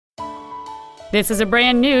This is a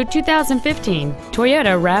brand new 2015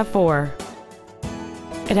 Toyota RAV4.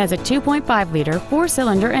 It has a 2.5-liter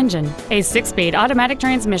four-cylinder engine, a 6-speed automatic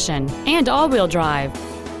transmission, and all-wheel drive.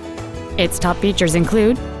 Its top features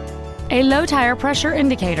include a low-tire pressure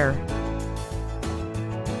indicator,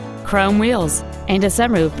 chrome wheels, and a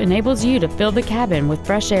sunroof enables you to fill the cabin with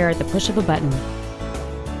fresh air at the push of a button.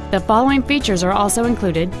 The following features are also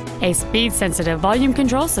included: a speed-sensitive volume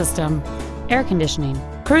control system, air conditioning,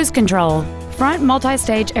 cruise control, front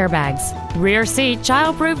multi-stage airbags, rear seat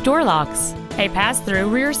child-proof door locks, a pass-through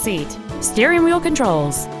rear seat, steering wheel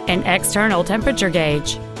controls, an external temperature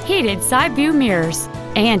gauge, heated side view mirrors,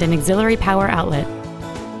 and an auxiliary power outlet.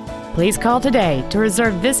 Please call today to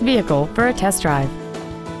reserve this vehicle for a test drive.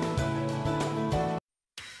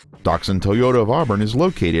 Doxon Toyota of Auburn is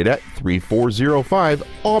located at 3405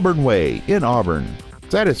 Auburn Way in Auburn,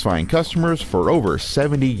 satisfying customers for over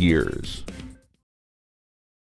 70 years.